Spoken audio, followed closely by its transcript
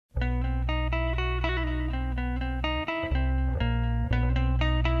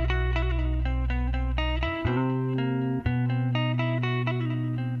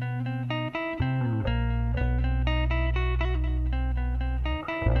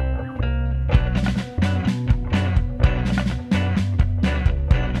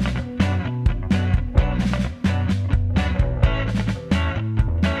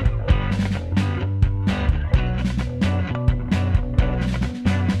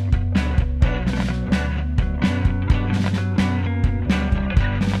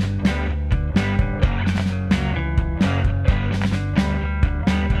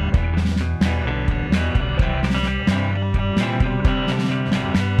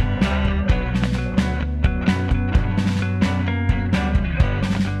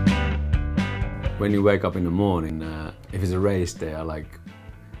When you wake up in the morning, if it's a race day,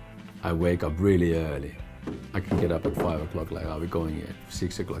 I wake up really early. I can get up at 5 o'clock, like I'll be going at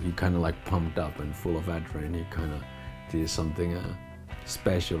 6 o'clock. You're kind of like pumped up and full of adrenaline. You kind of do something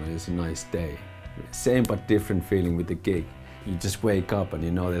special and it's a nice day. Same but different feeling with the gig. You just wake up and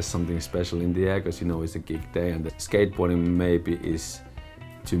you know there's something special in the air because you know it's a gig day. And the skateboarding maybe is,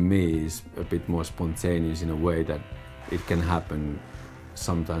 to me, is a bit more spontaneous in a way that it can happen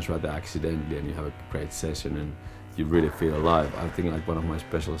sometimes rather accidentally and you have a great session and you really feel alive. I think like one of my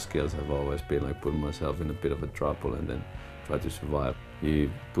special skills have always been like putting myself in a bit of a trouble and then try to survive. You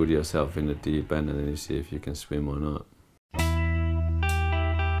put yourself in the deep end and then you see if you can swim or not.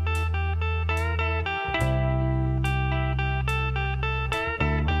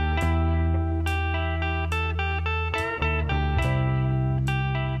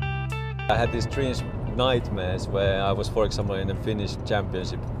 I had these dreams, nightmares, where I was, for example, in the Finnish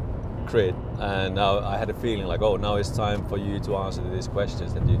championship crit, and now I had a feeling like, oh, now it's time for you to answer these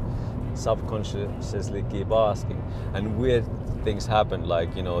questions that you subconsciously keep asking. And weird things happen,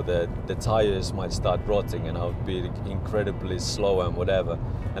 like, you know, the tires might start rotting and I'll be incredibly slow and whatever.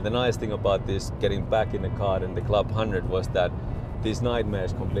 And the nice thing about this, getting back in the car in the Club 100, was that these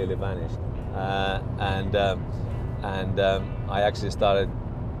nightmares completely vanished. I actually started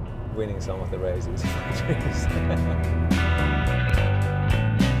winning some of the races.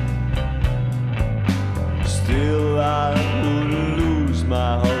 Still I wouldn't lose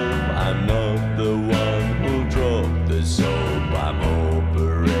my hope. I'm not the one who'll drop the soap. I'm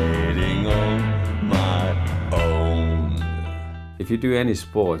operating on my own. If you do any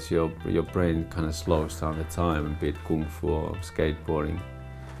sports, your brain kind of slows down the time, be it kung fu or skateboarding.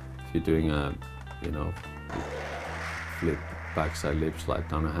 If you're doing a, you know, flip backside lip slide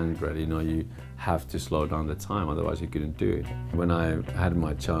down 100, you know, you have to slow down the time, otherwise you couldn't do it. When I had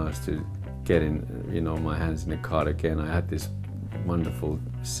my chance to get in, you know, my hands in the car again, I had this wonderful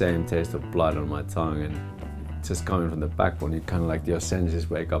same taste of blood on my tongue, and just coming from the backbone, you kind of like your senses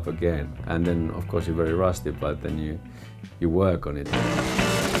wake up again. And then of course you're very rusty, but then you work on it.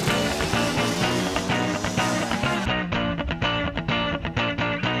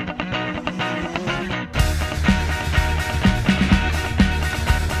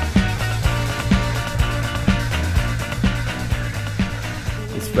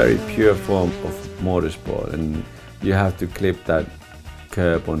 Very pure form of motorsport, and you have to clip that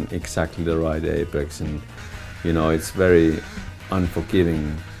curb on exactly the right apex, and you know, it's very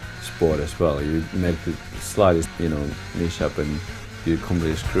unforgiving sport as well. You make the slightest, you know, mishap and you're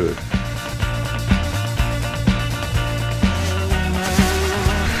completely screwed.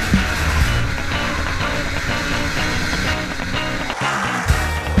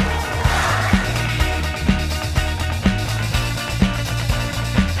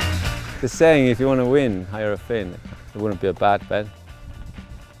 The saying, if you want to win, hire a Finn. It wouldn't be a bad bet,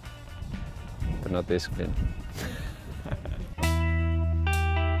 but not this Finn.